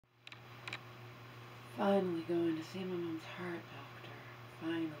Finally going to see my mom's heart doctor.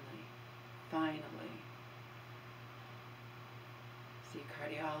 Finally. See a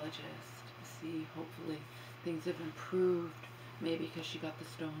cardiologist. See, hopefully things have improved. Maybe because she got the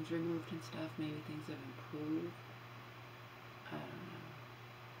stones removed and stuff, maybe things have improved. I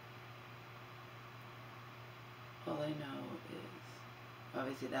don't know. All I know is,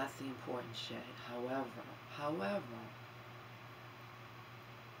 obviously that's the important shit. However,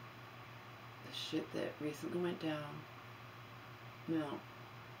 the shit that recently went down, no,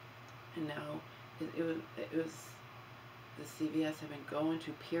 and now it was the CVS I've been going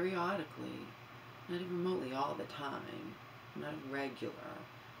to periodically, not even remotely all the time, not regular,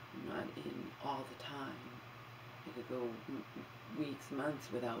 not in all the time. I could go weeks, months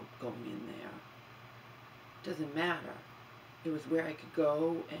without going in there. Doesn't matter. It was where I could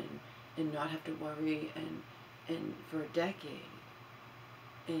go and not have to worry and for a decade.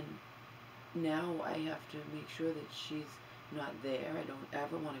 And now I have to make sure that she's not there. I don't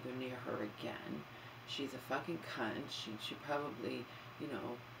ever want to go near her again. She's a fucking cunt. She probably, you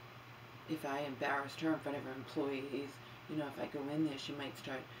know, if I embarrassed her in front of her employees, you know, if I go in there, she might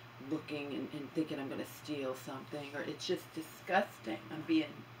start looking and thinking I'm going to steal something, or it's just disgusting. I'm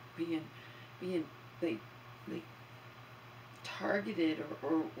being like targeted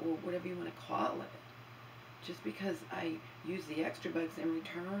or whatever you want to call it, just because I use the extra bucks and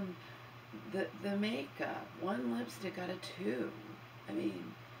return the makeup. One lipstick out of two. I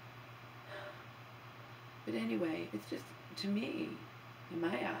mean, but anyway, it's just, to me, in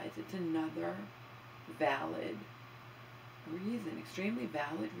my eyes, it's another valid reason, extremely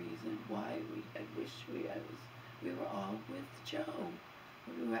valid reason why I wish we were all with Joe.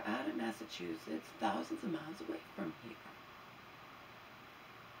 We were out of Massachusetts, thousands of miles away from here.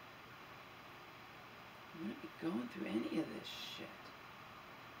 I wouldn't be going through any of this shit.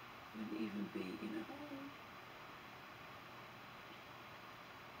 Wouldn't even be, you know.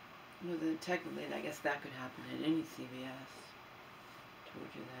 Well, then technically, I guess that could happen at any CVS. Told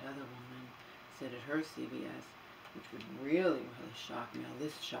you that other woman said at her CVS, which would really shock me. Now,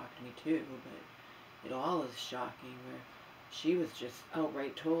 this shocked me too, but it all is shocking, where she was just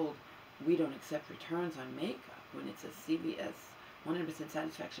outright told, we don't accept returns on makeup, when it's a CVS 100%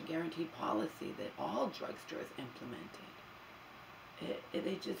 satisfaction guaranteed policy that all drugstores implemented.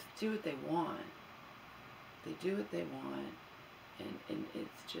 They just do what they want. They do what they want, and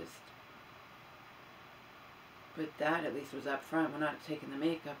it's just, but that at least was up front. We're not taking the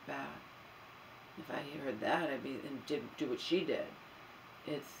makeup back. If I heard that, I'd be, and didn't do what she did.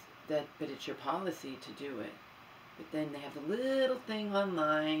 It's that, but it's your policy to do it. But then they have the little thing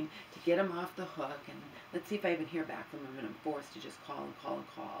online to get them off the hook, and let's see if I even hear back from them, and I'm forced to just call,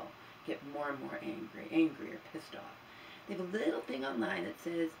 get more and more angry or pissed off. They have a little thing online that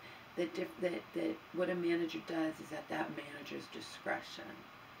says that what a manager does is at that manager's discretion.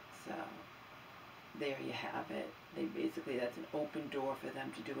 So there you have it. They basically, that's an open door for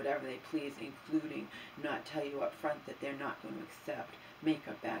them to do whatever they please, including not tell you up front that they're not going to accept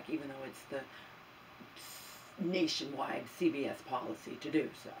makeup back, even though it's the nationwide CVS policy to do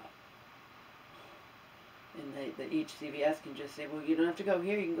so. And each CVS can just say, well, you don't have to go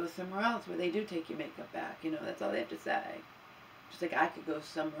here, you can go somewhere else where they do take your makeup back. You know, that's all they have to say. Just like I could go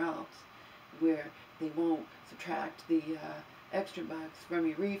somewhere else where they won't subtract the extra bucks from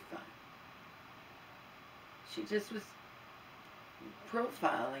your refund. She just was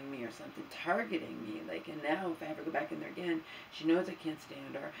profiling me or something, targeting me. Like, and now if I ever go back in there again, she knows I can't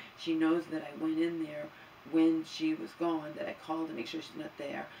stand her. She knows that I went in there when she was gone, that I called to make sure she's not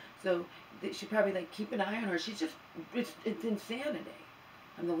there. So she probably, like, keep an eye on her. She's just, it's insanity.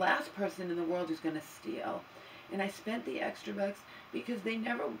 I'm the last person in the world who's going to steal. And I spent the extra bucks because they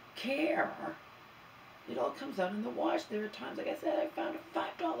never care. It all comes out in the wash. There are times, like I said, I found a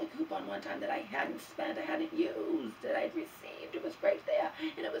 $5 coupon one time that I hadn't spent, I hadn't used, that I'd received. It was right there.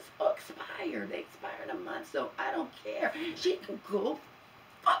 And it was expired. They expire in a month, so I don't care. She can go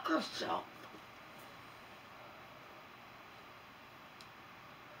fuck herself.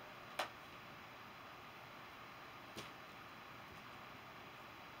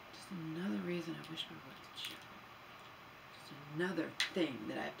 Another reason I wish we were with Joe. Just another thing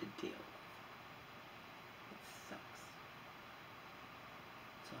that I have to deal with. It sucks.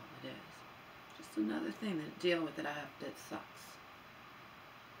 That's all it is. Just another thing to deal with that that sucks.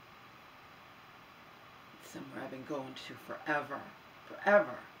 It's somewhere I've been going to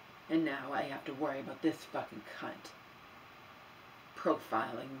forever. And now I have to worry about this fucking cunt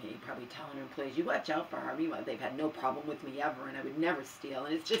profiling me, probably telling her employees, you watch out for her. Meanwhile, they've had no problem with me ever, and I would never steal,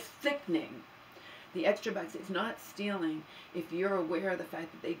 and it's just sickening The extra bucks, it's not stealing if you're aware of the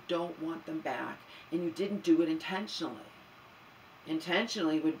fact that they don't want them back and you didn't do it intentionally.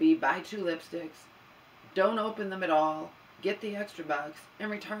 Intentionally would be buy 2 lipsticks, don't open them at all, get the extra bucks,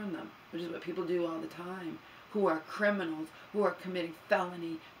 and return them, which is what people do all the time, who are criminals, who are committing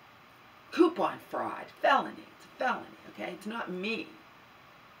felony, coupon fraud, felony. It's a felony, okay? It's not me.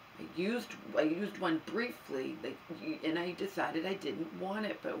 I used one briefly, and I decided I didn't want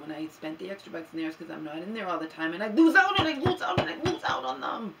it, but when I spent the extra bucks in there, it's because I'm not in there all the time, and I lose out, and I lose out, and I lose out on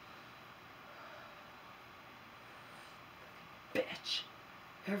them. Bitch.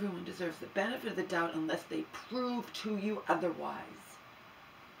 Everyone deserves the benefit of the doubt unless they prove to you otherwise.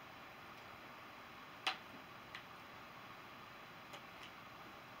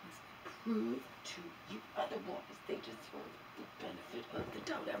 Prove to you otherwise. They deserve the benefit of the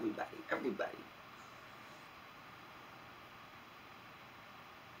doubt. Everybody.